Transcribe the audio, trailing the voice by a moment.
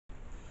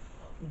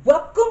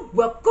Welcome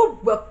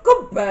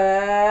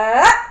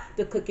back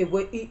to Cooking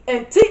with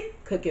ENT.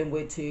 Cooking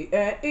with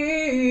TNE.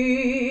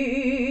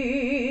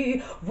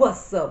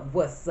 What's up,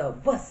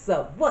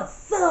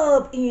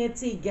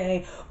 ENT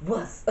gang?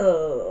 What's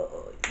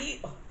up?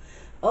 Yeah.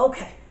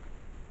 Okay.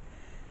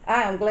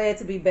 I am glad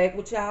to be back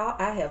with y'all.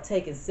 I have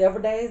taken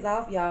several days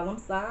off, y'all. I'm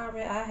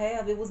sorry. I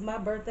have. It was my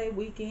birthday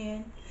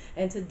weekend.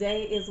 And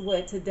today is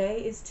what? Today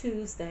is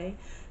Tuesday.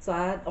 So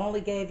I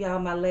only gave y'all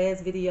my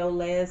last video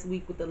last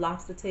week with the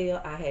lobster tail.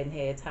 I hadn't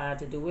had time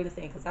to do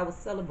anything because I was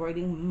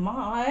celebrating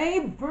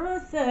my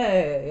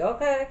birthday.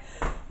 Okay?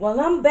 Well,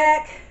 I'm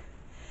back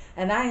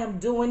and I am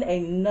doing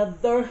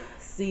another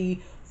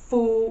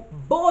seafood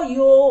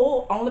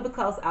boil only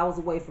because I was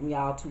away from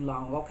y'all too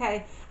long.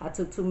 Okay? I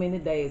took too many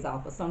days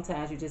off, but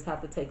sometimes you just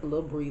have to take a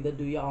little breather,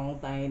 do your own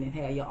thing, and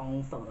have your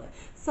own fun.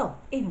 So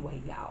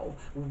anyway, y'all,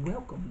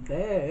 welcome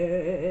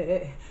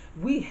back.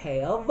 We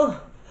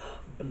have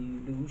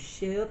blue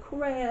shell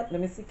crab. Let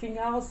me see, can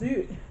y'all see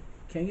it?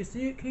 Can you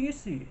see it? Can you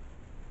see it?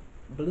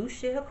 Blue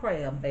shell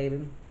crab,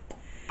 baby.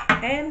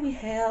 And we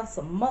have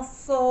some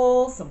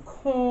mussels, some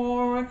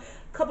corn,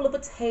 a couple of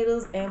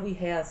potatoes, and we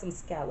have some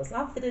scallops.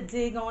 I'm gonna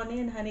dig on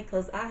in, honey,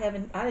 because I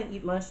didn't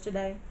eat lunch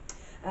today.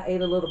 I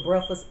ate a little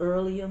breakfast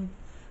earlier,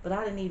 but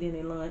I didn't eat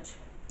any lunch.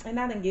 And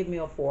I didn't give me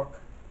a fork.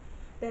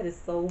 That is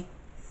so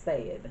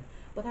sad.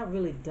 But I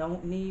really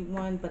don't need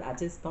one, but I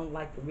just don't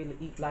like to really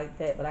eat like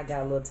that. But I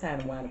got a little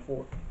tiny wine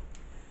fork.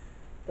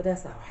 But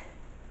that's all right.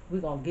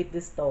 We're going to get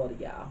this started,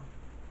 y'all.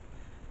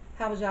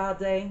 How was y'all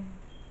day?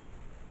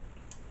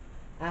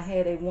 I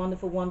had a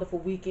wonderful, wonderful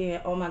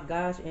weekend. Oh my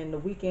gosh. And the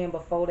weekend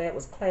before that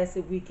was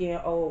classic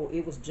weekend. Oh,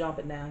 it was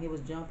jumping down. It was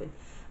jumping.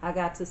 I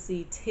got to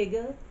see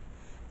Tigger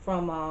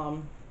from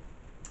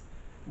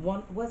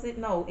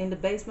in the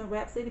basement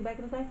Rap City back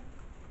in the day.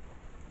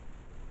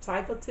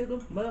 Type of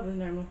Tigger, whatever his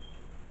name was.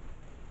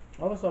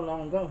 Oh, it was so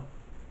long ago.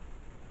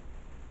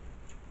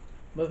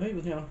 But he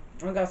was here.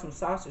 I got some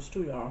sausage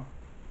too, y'all.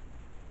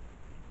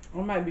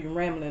 I might be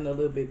rambling a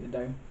little bit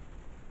today.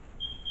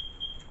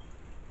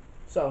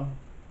 So,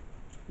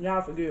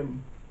 y'all forgive me.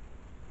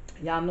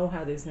 Y'all know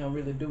how this here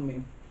really do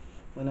me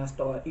when I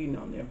start eating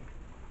on there.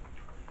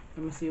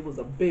 Let me see, it was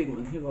a big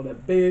one. Here go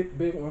that big,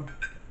 big one.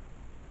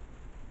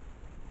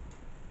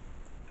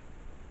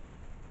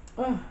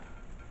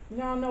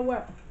 Y'all know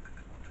what?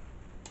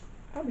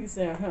 I be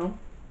saying him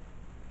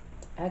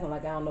acting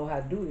like I don't know how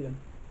to do this.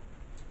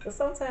 But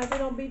sometimes it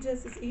don't be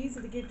just as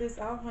easy to get this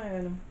out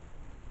here.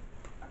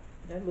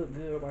 That look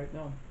good right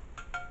now.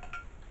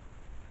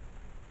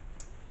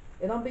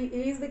 It don't be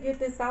easy to get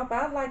this out, but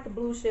I like the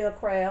blue shell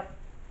crab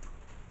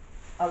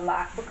a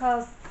lot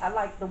because I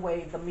like the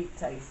way the meat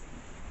tastes.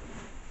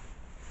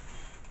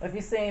 If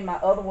you seen my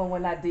other one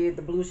when I did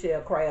the blue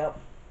shell crab,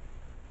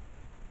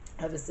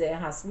 I just said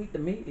how sweet the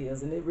meat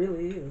is, and it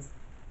really is.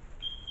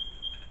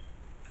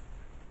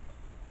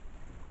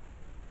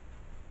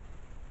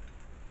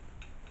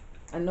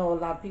 I know a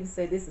lot of people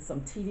say this is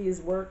some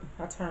tedious work.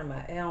 I turned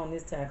my air on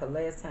this time because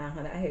last time,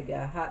 honey, I had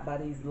got hot by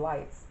these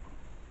lights.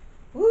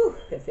 Woo!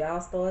 If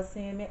y'all start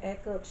seeing me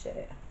act up,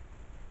 shit,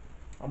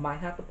 I might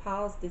have to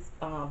pause this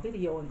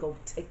video and go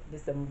take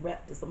this and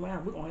wrap this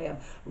around. We're going to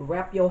have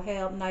wrap your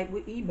hair night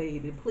with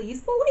baby.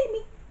 Please believe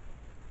me.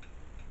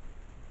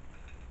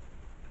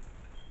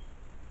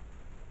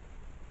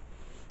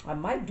 I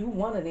might do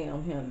one of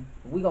them, honey.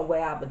 We're going to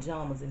wear our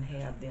pajamas and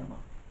have dinner.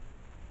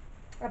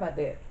 How about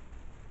that?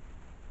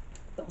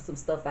 Throw some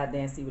stuff out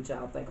there and see what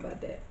y'all think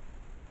about that.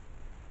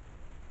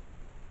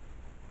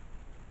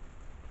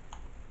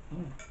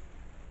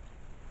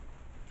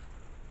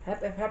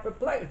 Happy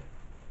play.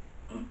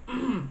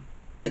 I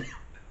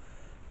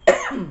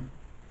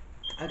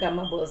got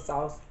my butter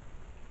sauce.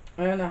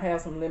 And I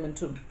have some lemon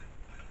too.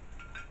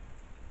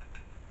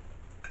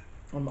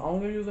 I'm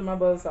only using my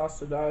butter sauce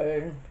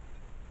today.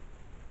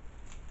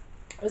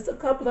 There's a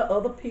couple of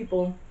other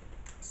people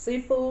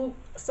seafood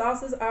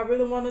sauces I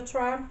really want to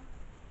try.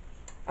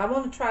 I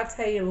want to try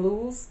Tay and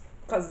Lou's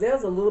because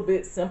theirs a little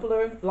bit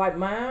simpler like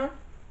mine.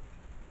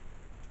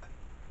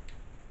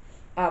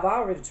 I've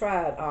already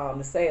tried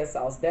the sad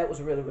sauce. That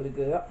was really, really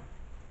good.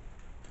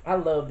 I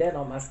love that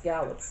on my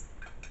scallops.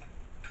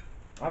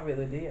 I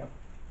really did.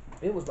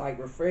 It was like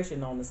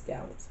refreshing on the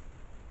scallops.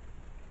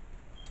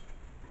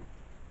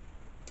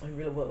 It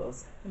really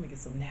was. Let me get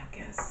some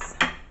napkins.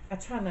 I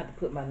try not to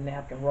put my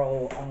napkin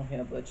roll on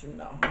here, but you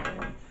know,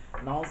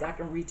 as long as I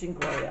can reach and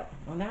grab.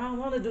 Well, now I don't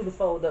want to do the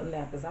fold up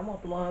napkins. I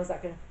want the ones I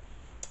can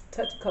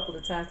touch a couple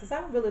of times because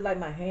I don't really like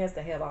my hands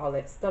to have all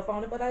that stuff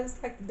on it, but I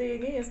just like to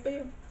dig in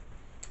still.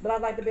 But I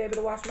like to be able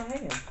to wash my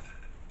hands.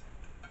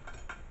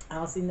 I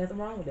don't see nothing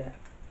wrong with that.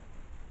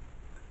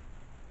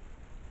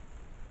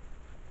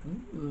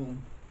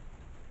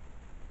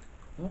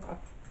 Okay.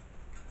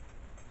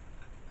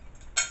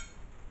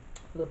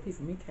 A little piece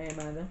of meat came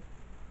out of there.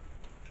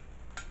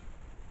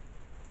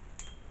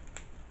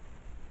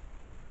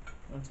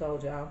 I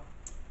told y'all.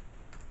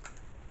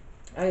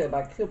 I had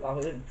about clip off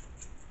of it.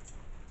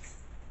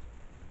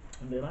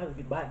 And then I had to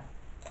get by.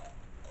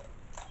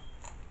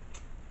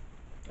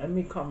 Let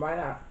me come right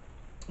out.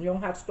 You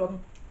don't have to struggle.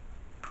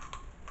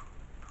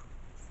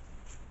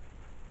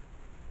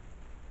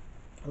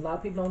 A lot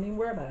of people don't even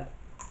worry about it.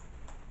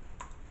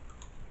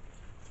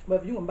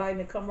 But if you can buy it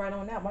and it come right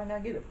on out, why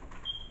not get it?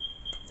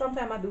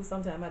 Sometimes I do,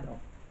 sometimes I don't.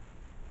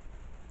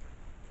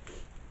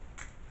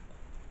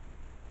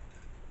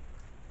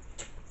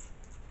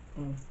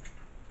 Mm.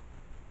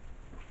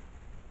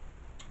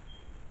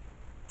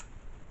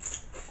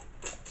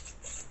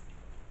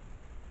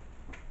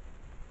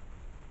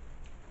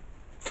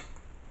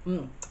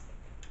 Mm.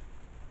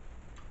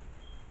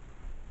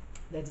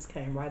 That just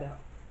came right out.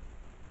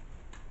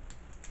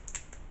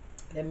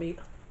 That meat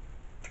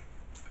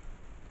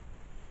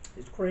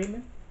is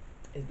creamy.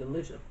 It's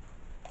delicious.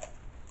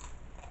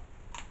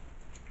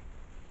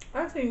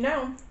 I see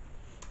now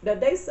that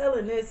they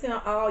selling this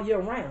here all year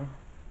round.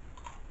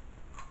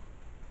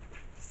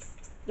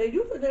 They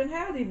usually didn't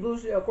have these blue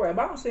shell crab.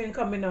 I don't see them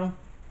coming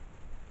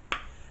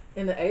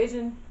in the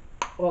Asian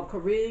or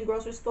Korean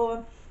grocery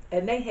store,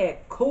 and they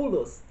had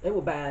coolers. They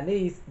were buying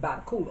these by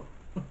the cooler.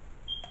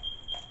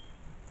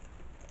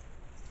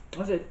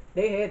 I said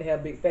they had to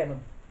have a big family.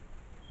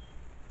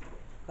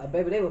 Cause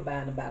baby, they were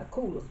buying them by the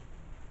coolers.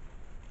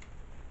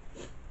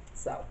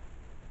 So,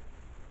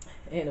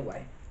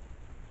 anyway,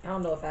 I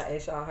don't know if I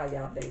asked y'all how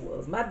y'all day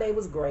was. My day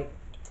was great.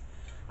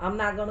 I'm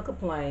not gonna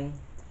complain.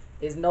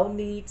 There's no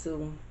need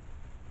to.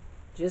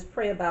 Just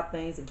pray about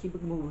things and keep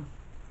it moving.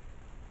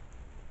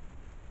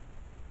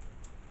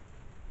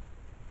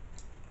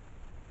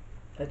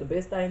 That's the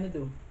best thing to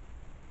do.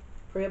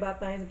 Pray about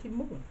things and keep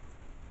moving.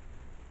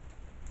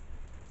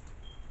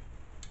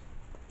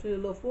 See the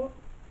little fork?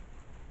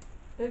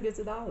 It gets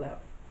it all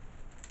out.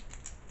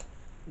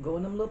 Go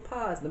in them little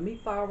pods. The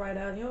meat fall right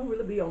out. You don't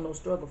really be on no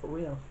struggle for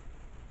real.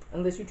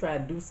 Unless you try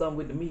to do something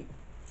with the meat.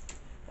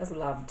 That's a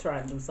lot of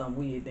trying to do something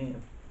weird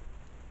then.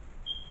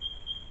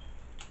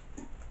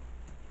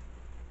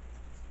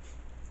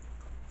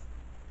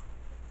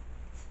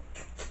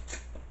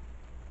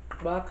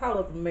 But I call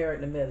up the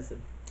merit in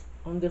medicine.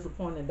 I'm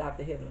disappointed in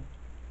Dr. Heaven.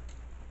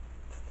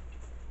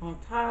 I'm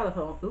tired of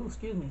her. Ooh,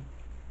 excuse me.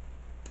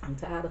 I'm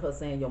tired of her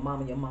saying your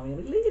mama, your mama.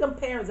 Leave them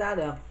parents out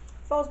there.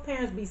 Folks'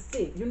 parents be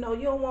sick. You know,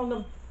 you don't want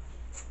them.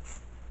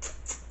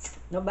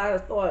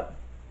 Nobody start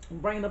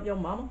bringing up your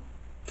mama.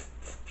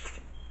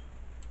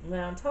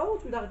 Now, I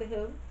told you, Dr.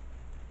 Heaven.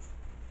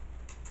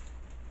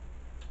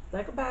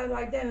 Think about it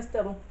like that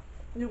instead of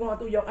you going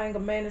through your anger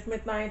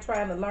management thing,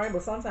 trying to learn,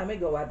 but sometimes it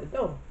go out the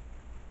door.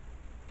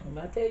 And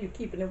I tell you,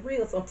 keeping it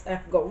real sometimes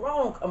go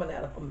wrong coming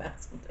out of her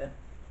mouth sometimes.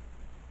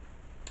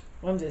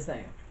 I'm just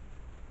saying.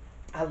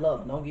 I love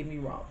them, don't get me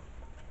wrong.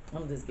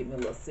 I'm just giving me a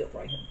little sip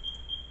right here.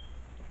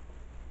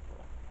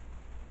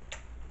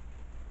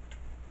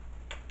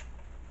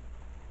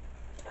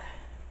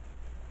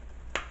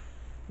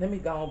 Let me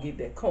go and get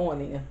that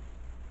corn in.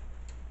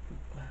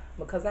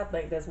 Because I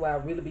think that's why I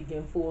really be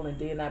getting full and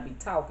then I be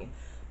talking.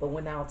 But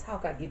when I don't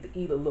talk, I get to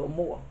eat a little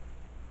more.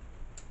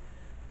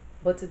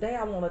 But today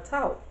I want to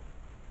talk.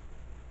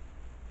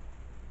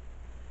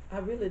 I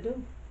really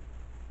do.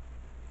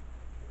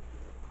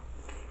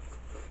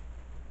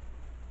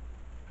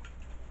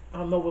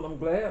 I know what I'm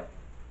glad.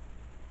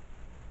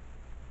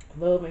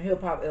 Love and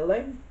Hip Hop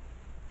LA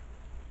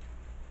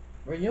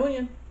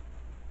reunion.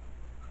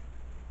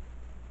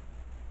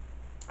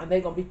 And they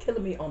gonna be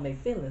killing me on their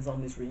feelings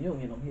on this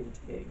reunion, I'm here to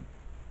tell you.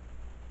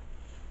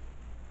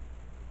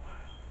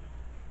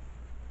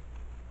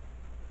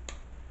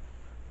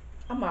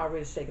 I'm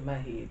already shaking my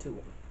head to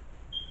them.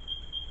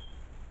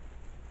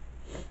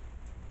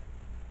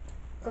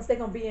 Because they're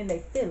gonna be in their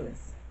feelings.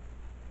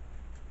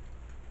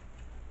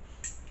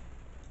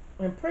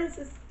 And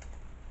Princess,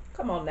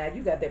 come on now,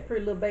 you got that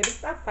pretty little baby.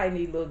 Stop fighting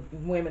these little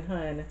women,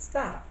 honey.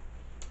 Stop.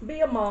 Be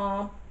a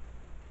mom.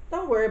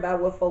 Don't worry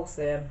about what folks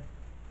say.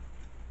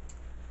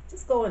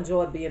 Just go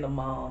enjoy being a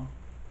mom.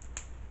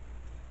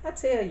 I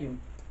tell you,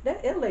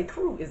 that LA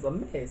crew is a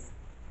mess.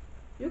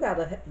 You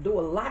gotta do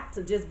a lot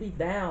to just be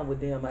down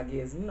with them, I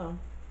guess, you know.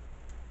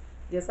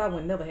 Guess I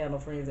would never have no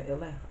friends in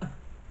LA.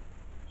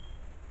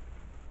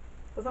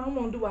 Because I don't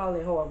want to do all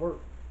that hard work.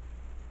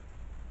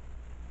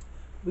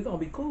 We're gonna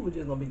be cool, we're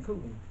just gonna be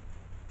cool.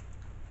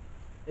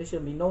 There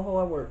shouldn't be no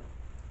hard work.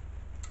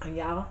 And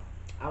y'all,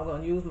 I'm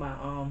gonna use my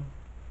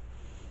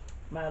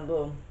my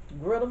little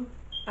griddle.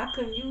 I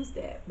couldn't use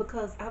that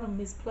because I done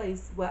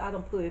misplaced where I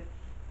done put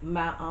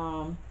my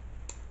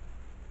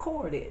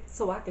cord at,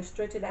 so I can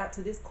stretch it out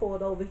to this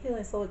cord over here,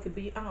 and so it could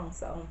be on.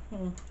 So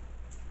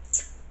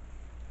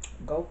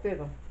go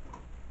figure.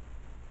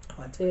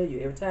 I tell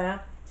you, every time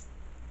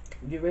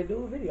you get ready to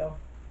do a video,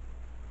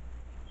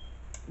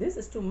 this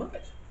is too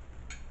much.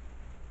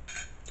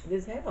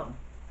 This ham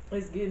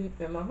is getting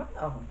in my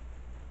mouth.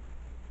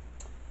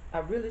 I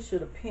really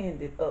should have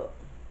pinned it up,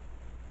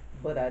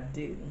 but I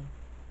didn't.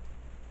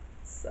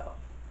 So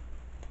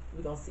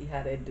we're gonna see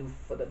how they do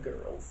for the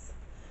girls.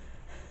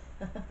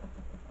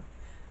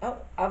 Oh,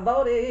 I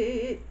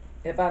voted.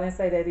 If I didn't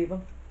say that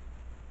even,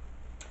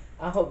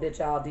 I hope that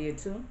y'all did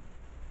too.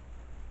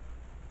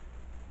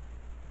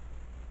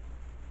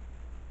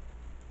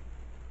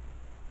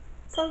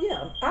 So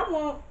yeah, I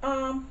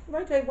want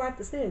Ray J wipe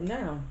his head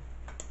now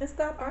and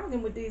stop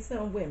arguing with these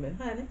young women,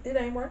 honey. It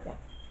ain't working.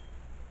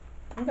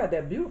 I got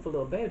that beautiful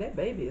little baby. That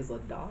baby is a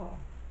doll.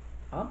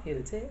 I'm here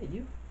to tell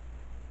you,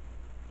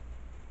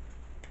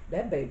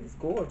 that baby's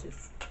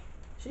gorgeous.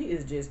 She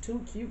is just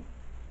too cute.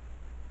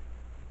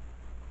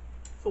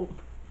 So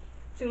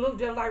she looks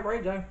just like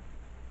Ray J.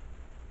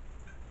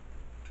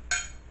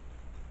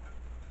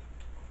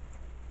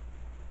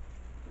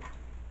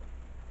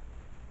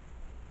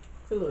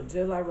 She looks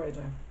just like Ray J,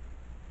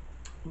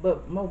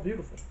 but more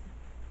beautiful.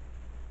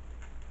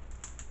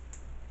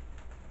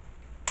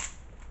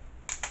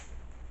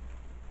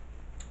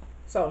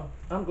 So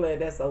I'm glad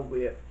that's over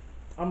with.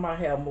 I might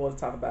have more to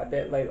talk about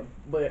that later.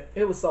 But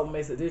it was so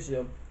messy this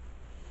year.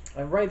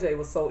 And Ray J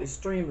was so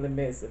extremely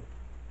messy.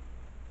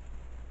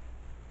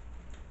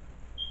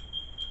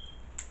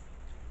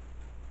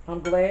 I'm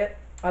glad.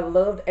 I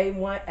loved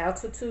A1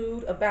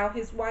 attitude about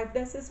his wife.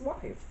 That's his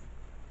wife.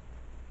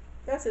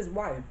 That's his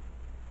wife.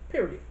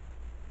 Period.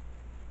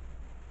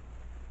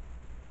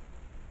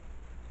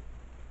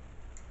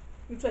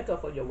 You take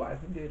up for your wife.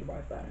 You do the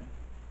right thing.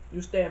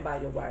 You stand by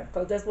your wife.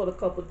 Because that's what a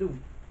couple do.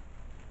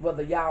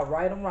 Whether y'all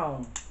right or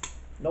wrong.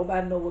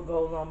 Nobody know what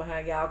goes on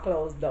behind y'all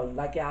closed door.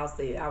 Like y'all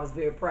said, I was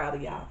very proud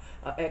of y'all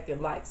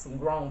acting like some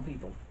grown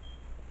people.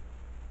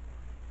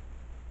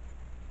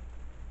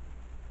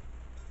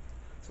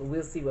 So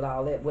we'll see what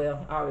all that.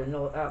 Well, I already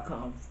know the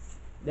outcome.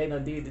 They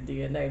done did the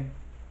DNA.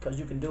 Because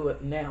you can do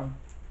it now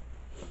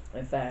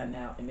and find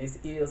out. And this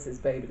is his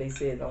baby. They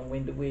said on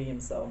Wendy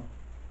Williams. So,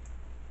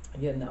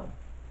 you know.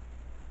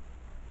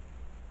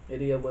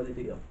 It is what it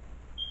is.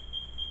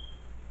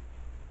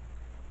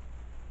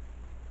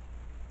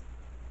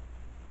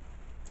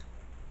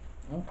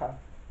 Okay.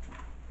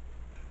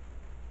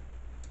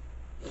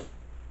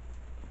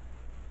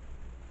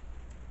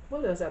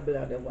 What else I been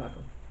out there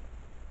watching?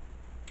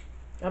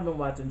 I've been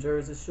watching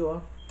Jersey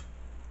Shore.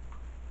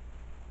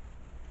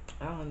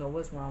 I don't know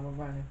what's wrong with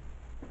running.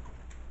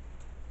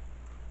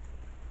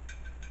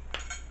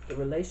 The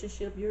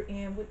relationship you're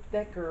in with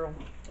that girl,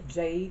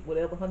 Jade,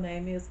 whatever her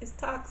name is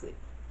toxic.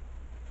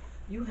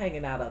 You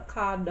hanging out a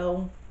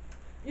condo.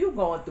 You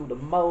going through the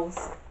most.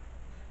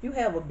 You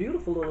have a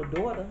beautiful little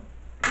daughter.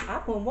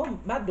 I wouldn't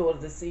want my daughter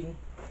to see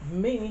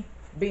me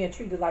being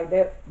treated like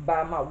that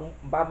by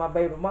my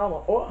baby mama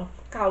or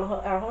calling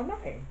her out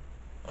her name.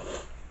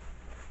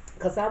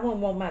 Because I wouldn't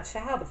want my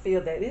child to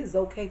feel that it is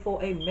okay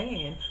for a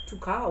man to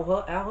call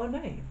her out her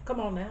name. Come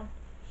on now.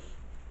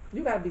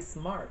 You got to be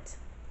smart.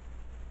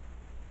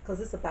 Because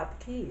it's about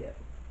the kid.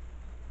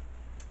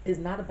 It's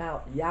not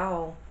about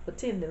y'all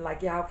pretending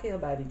like y'all care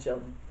about each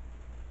other.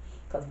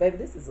 Because, baby,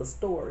 this is a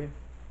story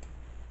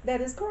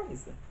that is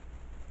crazy.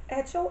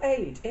 At your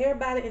age,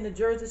 everybody in the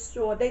Jersey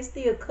Shore, they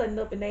still cutting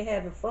up and they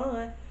having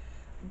fun.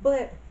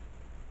 But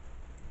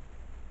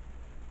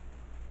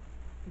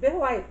they're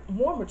like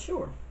more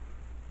mature.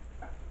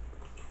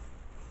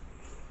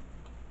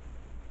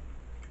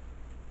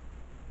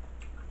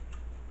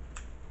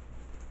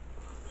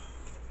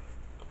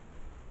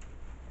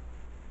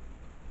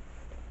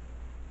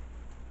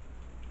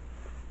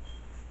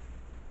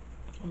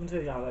 I'm going to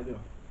tell y'all like this.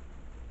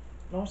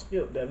 Don't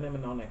skip that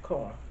lemon on that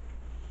corn.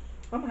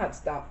 I'm going to have to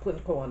stop putting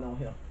corn on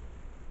here.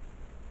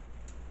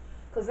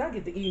 Because I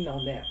get to eating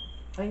on that.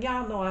 And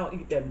y'all know I don't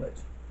eat that much.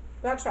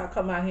 But I try to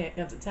come out here and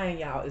entertain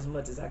y'all as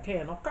much as I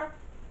can, okay?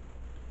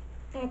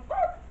 Okay.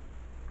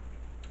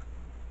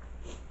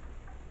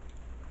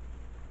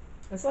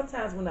 And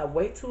sometimes when I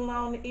wait too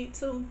long to eat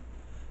too,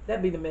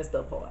 that be the messed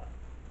up part.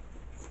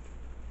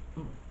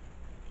 Mm.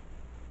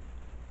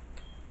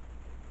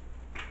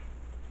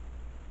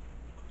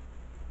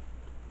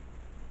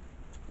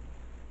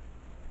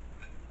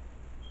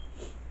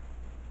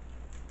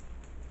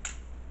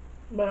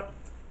 But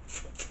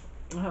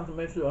I have to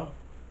make sure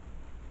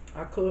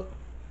I cook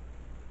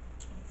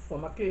for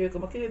my kids,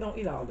 because my kids don't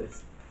eat all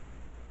this.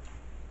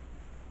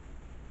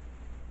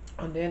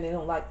 And then they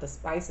don't like the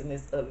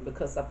spiciness of it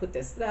because I put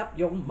that slap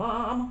your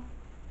mom.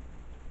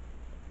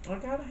 I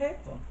gotta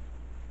have them.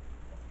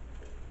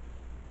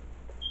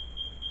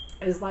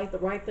 It's like the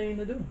right thing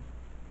to do.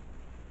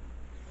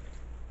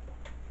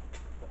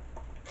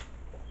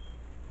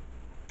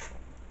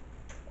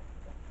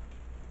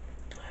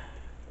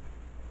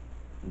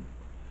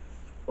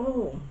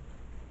 Oh,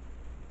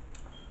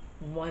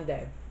 one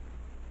day,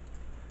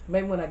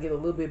 maybe when I get a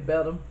little bit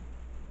better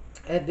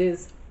at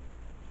this,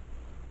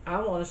 I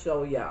want to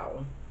show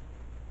y'all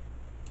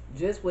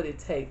just what it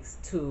takes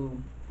to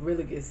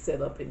really get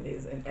set up in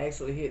this and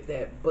actually hit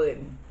that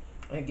button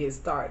and get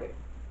started.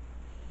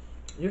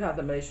 You have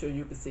to make sure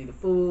you can see the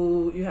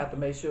food. You have to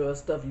make sure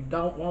stuff you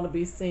don't want to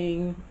be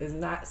seen is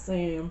not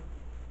seen.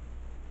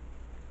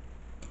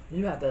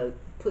 You have to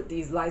put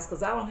these lights,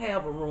 because I don't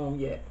have a room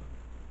yet.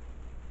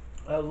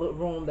 A little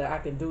room that I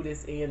can do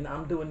this in.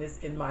 I'm doing this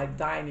in my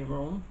dining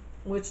room,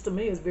 which to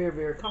me is very,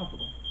 very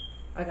comfortable.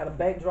 I got a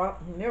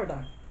backdrop and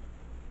everything.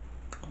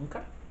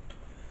 Okay.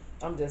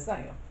 I'm just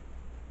saying.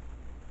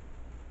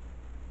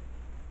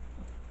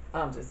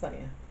 I'm just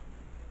saying.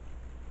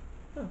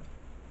 Huh.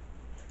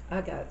 I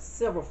got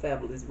several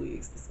fabulous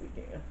wigs this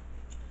weekend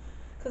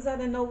because I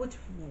didn't know which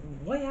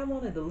way I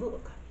wanted to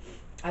look.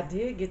 I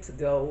did get to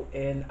go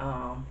and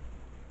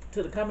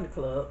to the comedy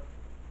club,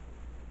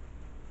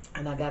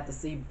 and I got to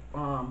see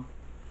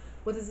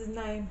what is his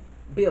name?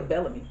 Bill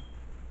Bellamy.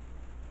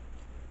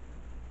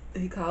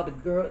 He called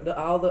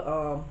all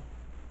the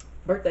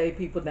birthday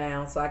people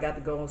down, so I got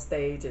to go on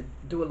stage and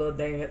do a little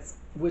dance,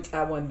 which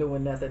I wasn't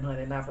doing nothing,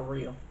 honey, not for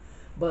real.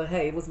 But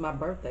hey, it was my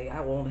birthday.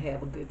 I want to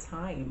have a good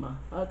time.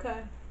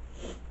 Okay.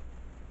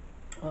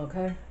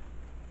 Okay.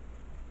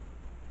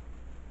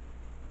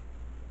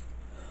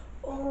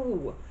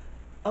 Oh,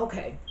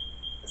 okay.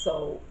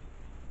 So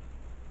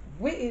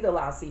we eat a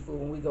lot of seafood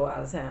when we go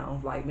out of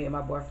town. Like me and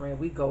my boyfriend,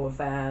 we go and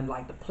find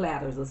like the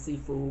platters of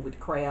seafood with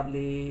crab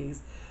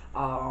legs,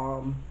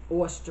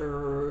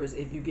 oysters.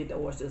 If you get the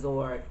oysters,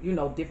 or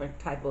different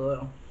type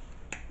of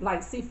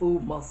like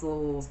seafood,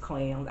 mussels,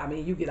 clams. I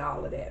mean, you get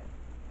all of that.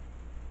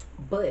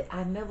 But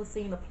I never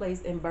seen a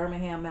place in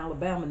Birmingham,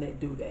 Alabama that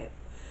do that.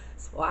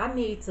 So I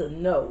need to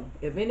know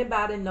if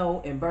anybody know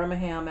in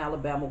Birmingham,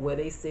 Alabama, where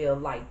they sell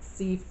like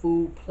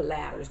seafood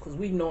platters, because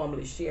we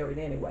normally share it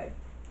anyway.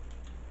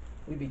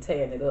 We be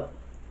tearing it up.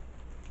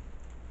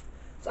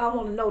 So I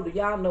want to know, do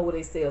y'all know where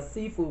they sell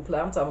seafood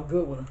platters? I'm talking about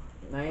good one.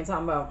 I ain't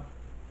talking about,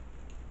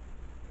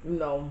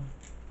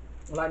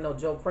 like no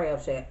Joe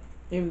Crab Shack.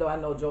 Even though I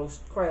know Joe's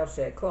Crab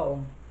Shack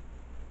closed.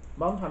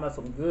 But I'm talking about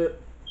some good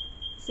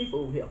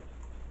seafood here.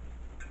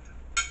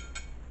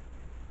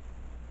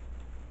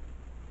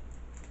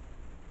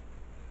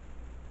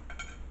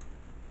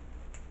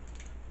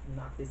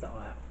 Knock this all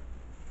out.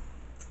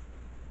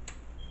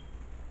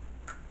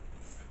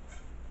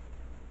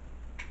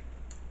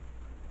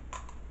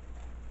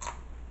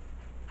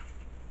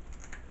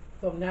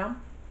 So now,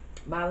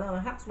 my Atlanta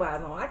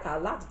Housewives on. I got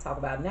a lot to talk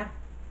about now.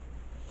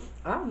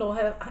 I don't know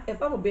how,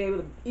 if I'm gonna be able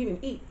to even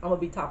eat. I'm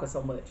gonna be talking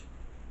so much.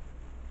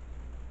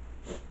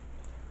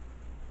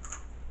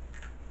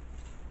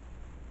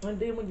 And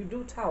then when you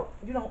do talk,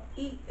 you don't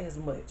eat as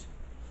much.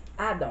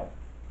 I don't.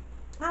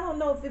 I don't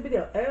know if it be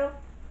the air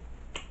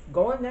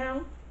going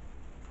down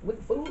with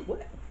the food.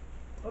 What?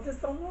 I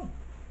just don't know.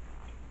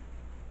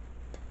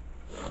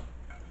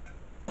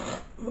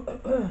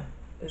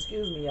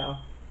 Excuse me, y'all.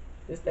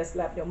 Just that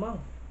slap your mouth.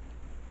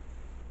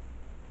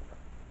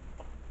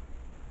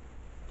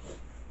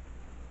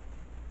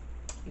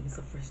 Give me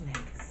some fresh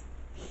niggas.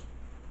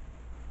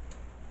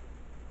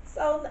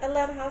 So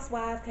Atlanta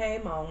Housewives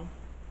came on,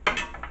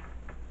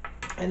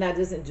 and I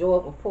just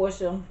enjoyed with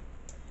Portia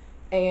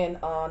and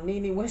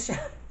Nene went shot.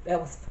 That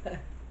was fun.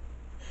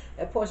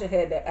 And Portia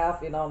had that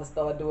outfit on to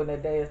start doing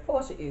that dance.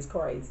 Portia is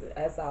crazy.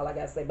 That's all I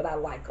gotta say. But I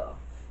like her.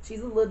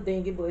 She's a little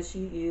dingy, but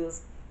she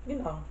is,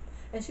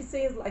 And she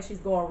seems like she's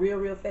going real,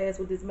 real fast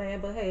with this man.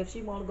 But hey, if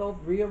she want to go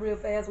real, real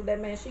fast with that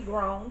man, she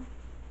grown.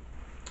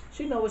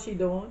 She know what she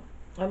doing.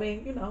 I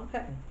mean,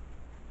 hey.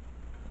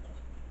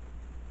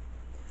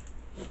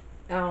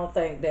 I don't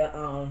think that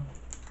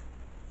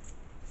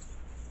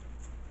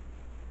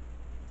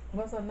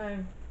what's her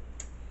name?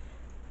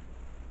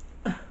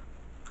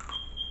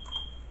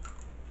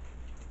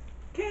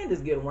 Candace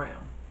get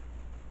around.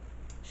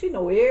 She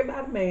know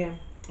everybody man.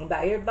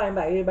 About everything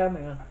about everybody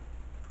man.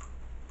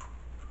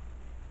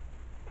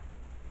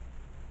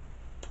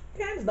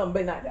 Candace done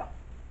been out there.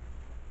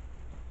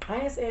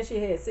 I ain't saying she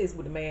had sex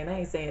with the man.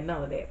 I ain't saying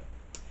none of that.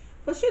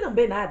 But she done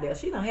been out there.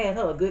 She done had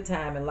her a good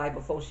time in life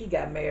before she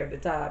got married to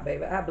Todd,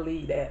 baby. I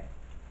believe that.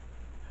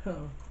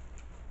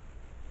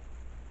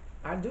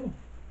 I do.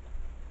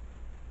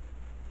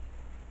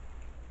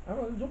 I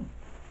really do.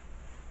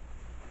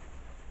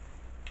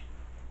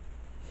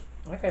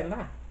 I can't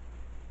lie.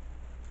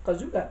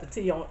 Because you got the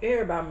tea on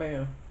everybody,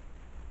 man.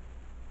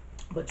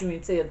 But you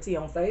didn't tell the tea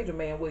on Phaedra,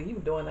 man, what he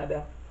was doing out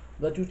there.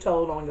 But you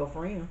told on your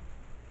friend.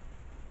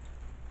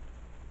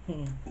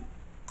 Hmm.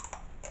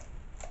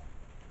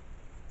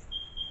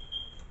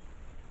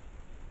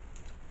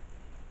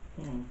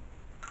 I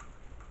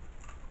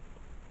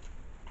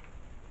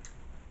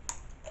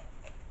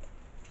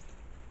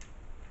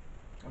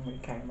mean,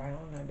 it came right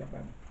on there,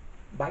 baby.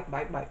 Bite,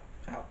 bite, bite.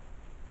 Out.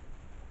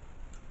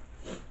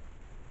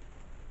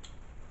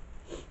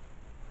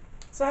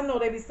 So I know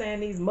they be saying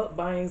these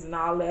mukbangs and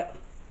all that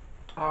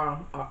are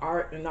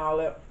art and all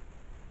that.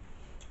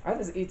 I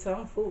just eat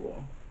some food.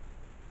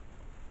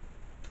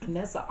 And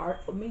that's an art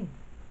for me.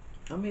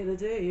 I'm here to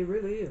tell you, it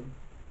really is.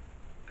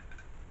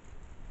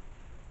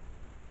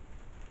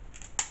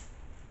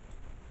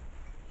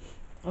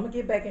 I'm going to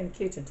get back in the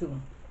kitchen, too.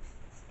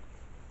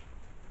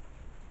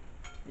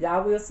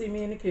 Y'all will see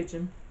me in the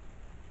kitchen.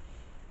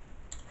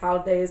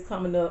 Holidays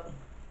coming up.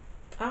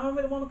 I don't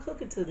really want to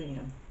cook it to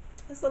them.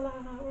 It's a lot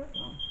of hard work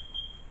on.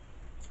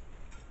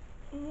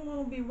 I don't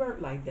want to be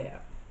worked like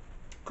that.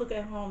 Cook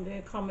at home,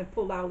 then come and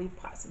pull all these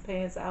pots and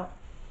pans out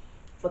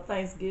for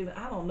Thanksgiving.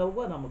 I don't know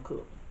what I'm going to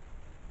cook.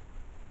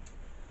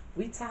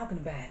 We talking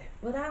about it.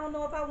 But I don't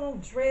know if I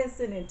want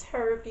dressing and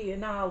turkey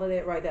and all of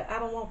that right there. I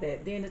don't want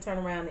that. Then to turn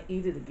around and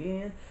eat it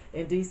again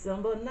in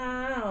December.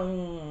 Nah.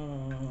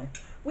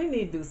 We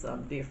need to do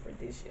something different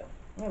this year.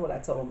 That's what I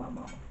told my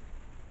mama.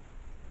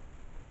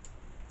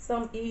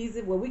 Something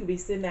easy where we can be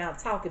sitting down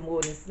talking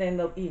more than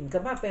standing up eating.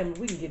 Cause my family,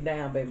 we can get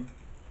down, baby.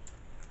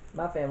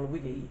 My family, we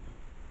can eat,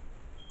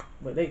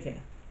 but they can't.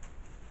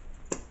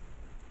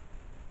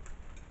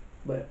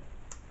 But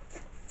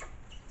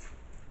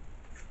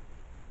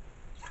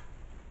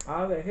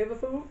all that heavy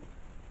food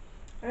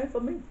ain't for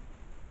me.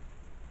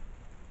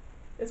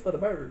 It's for the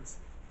birds.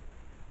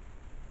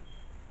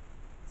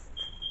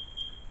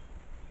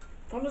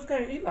 I just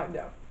can't eat like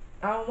that.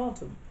 I don't want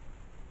to.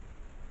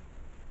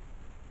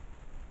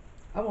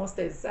 I want to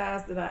stay the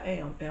size that I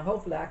am, and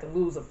hopefully I can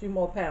lose a few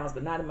more pounds,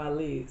 but not in my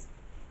legs.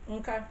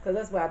 Okay? Because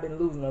that's why I've been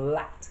losing a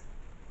lot.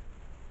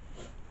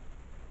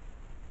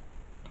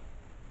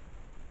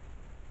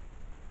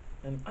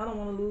 And I don't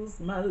want to lose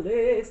my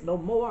legs no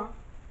more.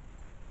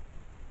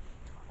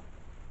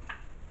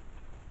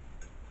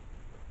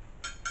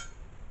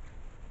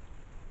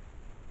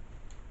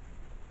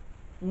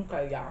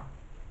 Okay, y'all.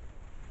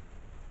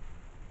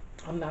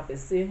 I'm not gonna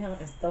sit here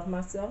and stuff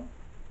myself.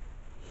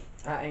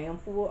 I am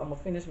full. I'm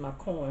gonna finish my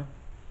corn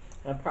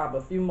and probably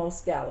a few more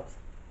scallops.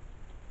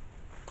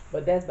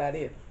 But that's about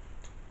it.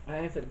 I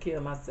ain't finna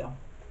kill myself.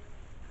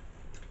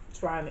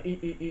 Trying to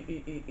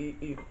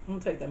eat. I'm gonna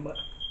take that much.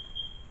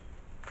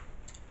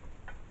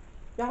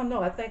 Y'all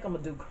know I think I'm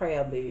gonna do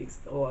crab legs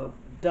or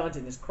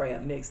Dungeness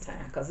crab next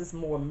time because it's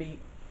more meat.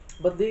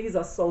 But these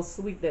are so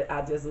sweet that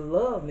I just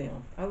love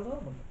them. I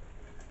love them.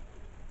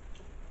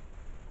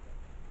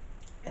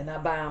 And I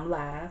buy them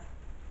live.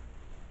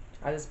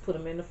 I just put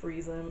them in the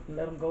freezer and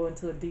let them go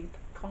into a deep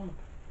coma.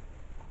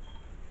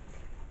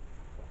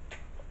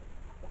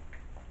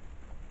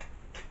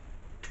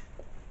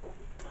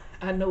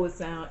 I know it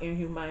sounds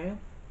inhumane,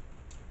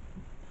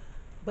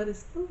 but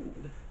it's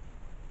food.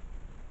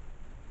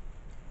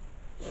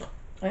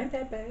 Ain't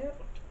that bad.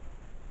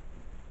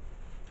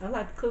 I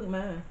like to cook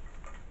mine.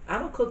 I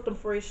don't cook them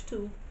fresh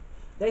too.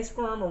 They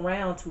squirm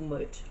around too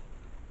much.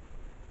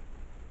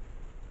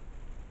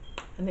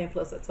 And then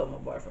plus I told my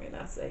boyfriend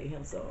I saved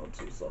him some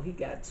too. So he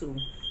got 2.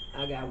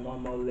 I got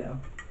 1 more left.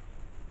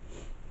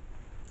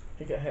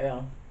 He can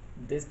have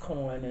this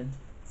corn and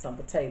some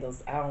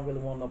potatoes. I don't really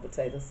want no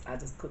potatoes. I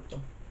just cook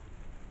them.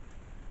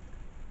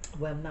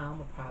 Well, now I'm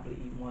going to probably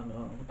eat one of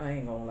them. I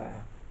ain't going to lie.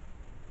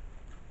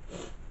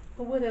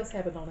 But what else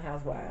happened on the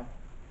Housewives?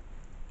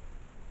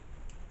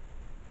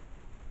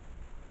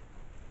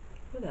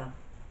 What else?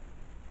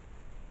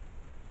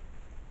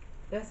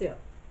 That's it.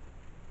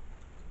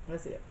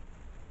 That's it.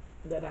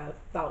 That I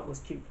thought was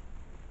cute.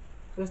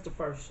 That's the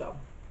first show.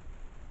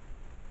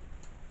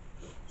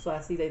 So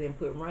I see they didn't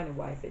put Running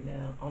Wife in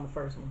there on the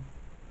first one.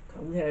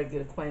 Cause we had to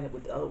get acquainted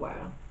with the other wife.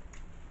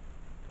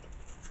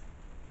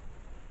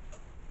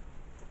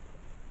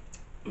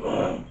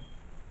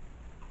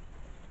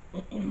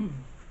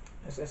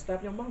 I said,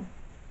 stop your mom.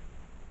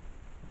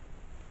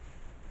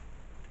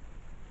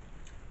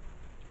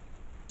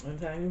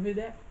 Anytime you hear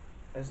that,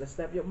 I said,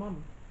 stop your mama.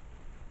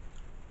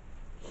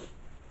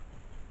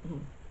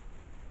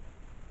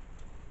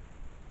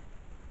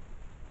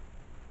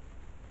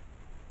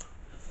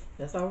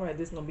 That's all right.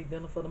 This is gonna be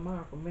dinner for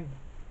tomorrow for me.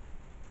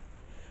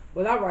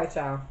 But all right,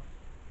 y'all.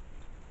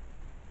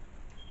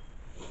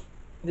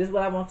 This is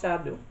what I want y'all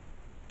to do.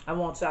 I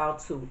want y'all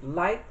to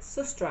like,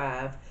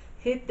 subscribe,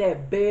 hit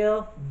that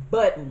bell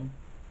button,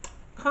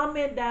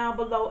 comment down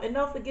below, and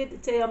don't forget to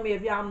tell me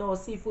if y'all know a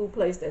seafood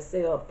place that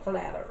sell a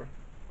platter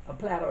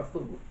of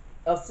food,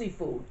 of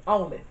seafood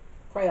only,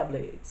 crab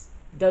legs,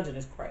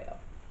 Dungeness crab,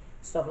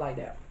 stuff like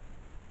that.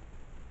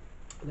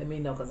 Let me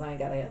know, cause I ain't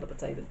gotta have the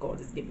potato corn.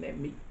 Just give me that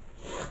meat.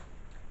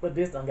 But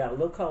this done got a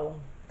little cold,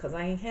 cause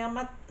I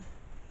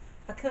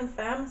couldn't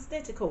find my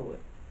stitcher cord.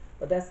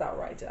 But that's all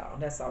right, y'all.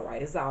 That's all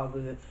right. It's all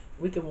good.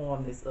 We can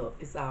warm this up.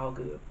 It's all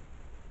good.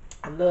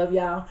 I love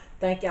y'all.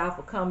 Thank y'all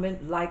for coming,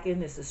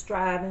 liking, and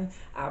subscribing.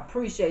 I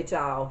appreciate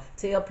y'all.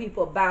 Tell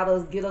people about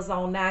us. Get us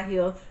on out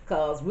here,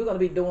 because we're going to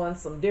be doing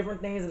some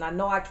different things. And I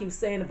know I keep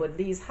saying it, but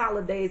these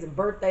holidays and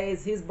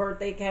birthdays, his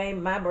birthday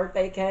came, my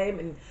birthday came,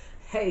 and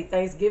hey,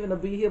 Thanksgiving will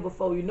be here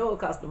before you know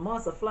it, because the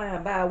months are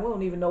flying by. We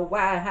don't even know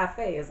why and how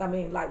fast. I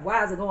mean, like,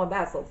 why is it going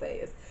by so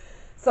fast?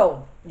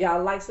 So,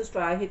 y'all like,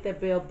 subscribe, hit that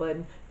bell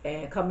button,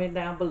 and comment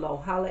down below.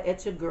 Holla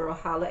at your girl,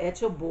 holla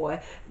at your boy.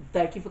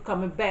 Thank you for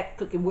coming back.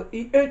 Cooking with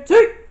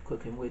E-N-T.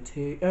 Cooking with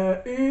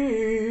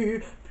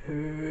T-N-E.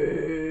 Peace.